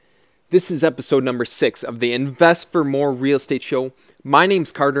This is episode number 6 of the Invest for More Real Estate Show. My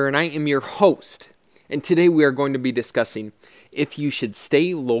name's Carter and I am your host. And today we are going to be discussing if you should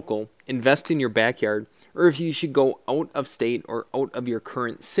stay local, invest in your backyard, or if you should go out of state or out of your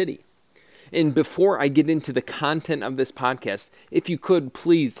current city. And before I get into the content of this podcast, if you could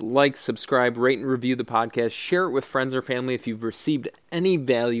please like, subscribe, rate, and review the podcast, share it with friends or family if you've received any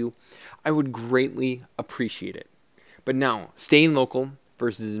value. I would greatly appreciate it. But now, staying local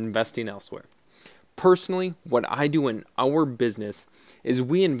versus investing elsewhere. Personally, what I do in our business is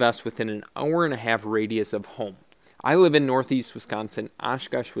we invest within an hour and a half radius of home. I live in Northeast Wisconsin,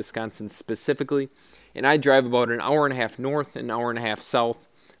 Oshkosh, Wisconsin specifically, and I drive about an hour and a half north, an hour and a half south,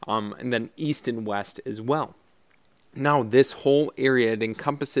 and then east and west as well. Now, this whole area, it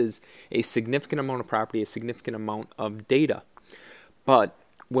encompasses a significant amount of property, a significant amount of data. But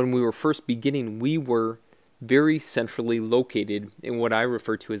when we were first beginning, we were very centrally located in what I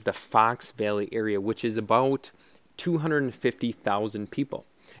refer to as the Fox Valley area, which is about 250,000 people.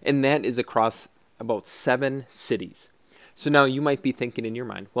 And that is across about 7 cities. So now you might be thinking in your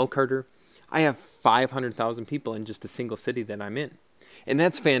mind, well, Carter, I have 500,000 people in just a single city that I'm in. And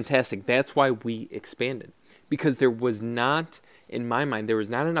that's fantastic. That's why we expanded. Because there was not, in my mind, there was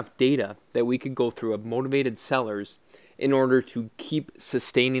not enough data that we could go through of motivated sellers in order to keep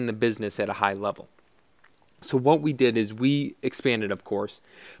sustaining the business at a high level. So what we did is we expanded, of course,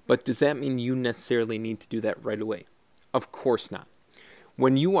 but does that mean you necessarily need to do that right away? Of course not.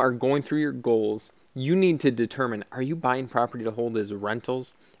 When you are going through your goals, you need to determine, are you buying property to hold as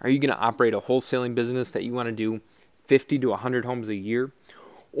rentals? Are you going to operate a wholesaling business that you want to do 50 to 100 homes a year?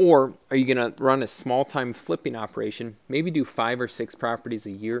 Or are you going to run a small-time flipping operation, maybe do 5 or 6 properties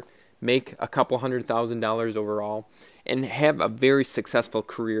a year, make a couple $100,000 overall, and have a very successful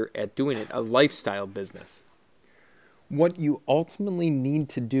career at doing it, a lifestyle business? What you ultimately need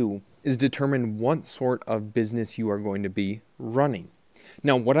to do is determine what sort of business you are going to be running.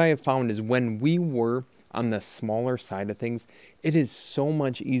 Now, what I have found is when we were on the smaller side of things, it is so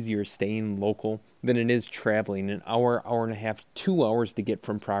much easier staying local than it is traveling an hour, hour and a half, 2 hours to get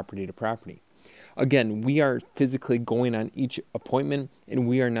from property to property. Again, we are physically going on each appointment and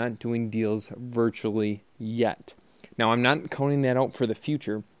we are not doing deals virtually yet. Now, I'm not counting that out for the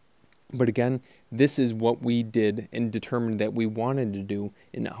future, but again, this is what we did and determined that we wanted to do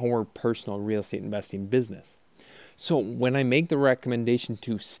in our personal real estate investing business. So when I make the recommendation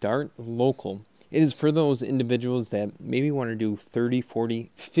to start local, it is for those individuals that maybe want to do 30,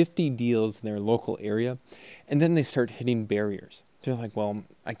 40, 50 deals in their local area, and then they start hitting barriers. They're like, well,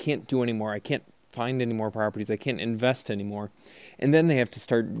 I can't do anymore. I can't find any more properties. I can't invest anymore. And then they have to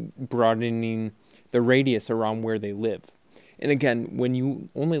start broadening the radius around where they live. And again, when you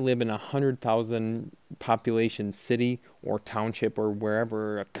only live in a 100,000 population city or township or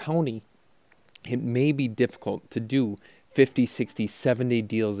wherever, a county, it may be difficult to do 50, 60, 70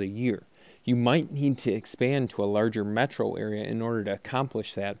 deals a year. You might need to expand to a larger metro area in order to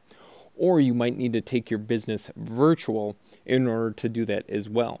accomplish that, or you might need to take your business virtual in order to do that as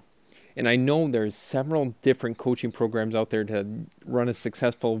well. And I know there's several different coaching programs out there to run a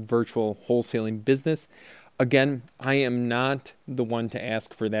successful virtual wholesaling business. Again, I am not the one to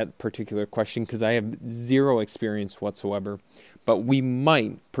ask for that particular question because I have zero experience whatsoever, but we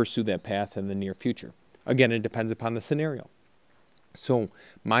might pursue that path in the near future. Again, it depends upon the scenario. So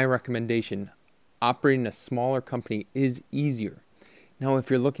my recommendation, operating a smaller company is easier. Now,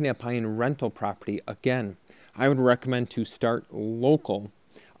 if you're looking at buying rental property, again, I would recommend to start local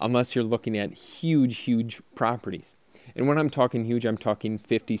unless you're looking at huge properties. And when I'm talking huge, I'm talking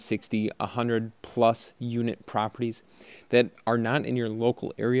 50, 60, 100 plus unit properties that are not in your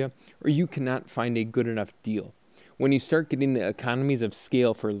local area or you cannot find a good enough deal. When you start getting the economies of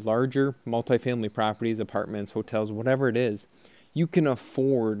scale for larger multifamily properties, apartments, hotels, whatever it is, you can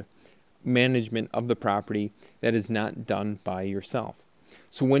afford management of the property that is not done by yourself.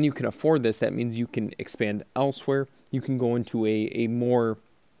 So when you can afford this, that means you can expand elsewhere. You can go into a more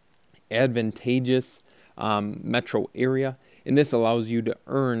advantageous metro area, and this allows you to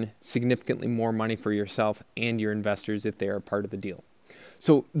earn significantly more money for yourself and your investors if they are part of the deal.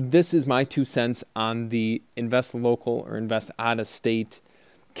 So this is my 2 cents on the invest local or invest out of state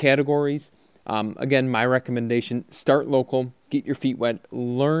categories. Again, my recommendation, start local, get your feet wet,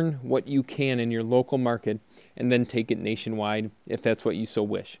 learn what you can in your local market, and then take it nationwide if that's what you so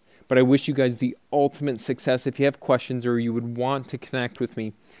wish. But I wish you guys the ultimate success. If you have questions or you would want to connect with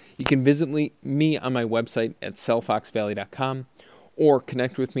me, you can visit me on my website at sellfoxvalley.com or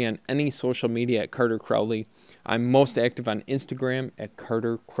connect with me on any social media at Carter Crowley. I'm most active on Instagram at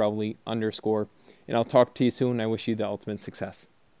Carter Crowley _. And I'll talk to you soon. I wish you the ultimate success.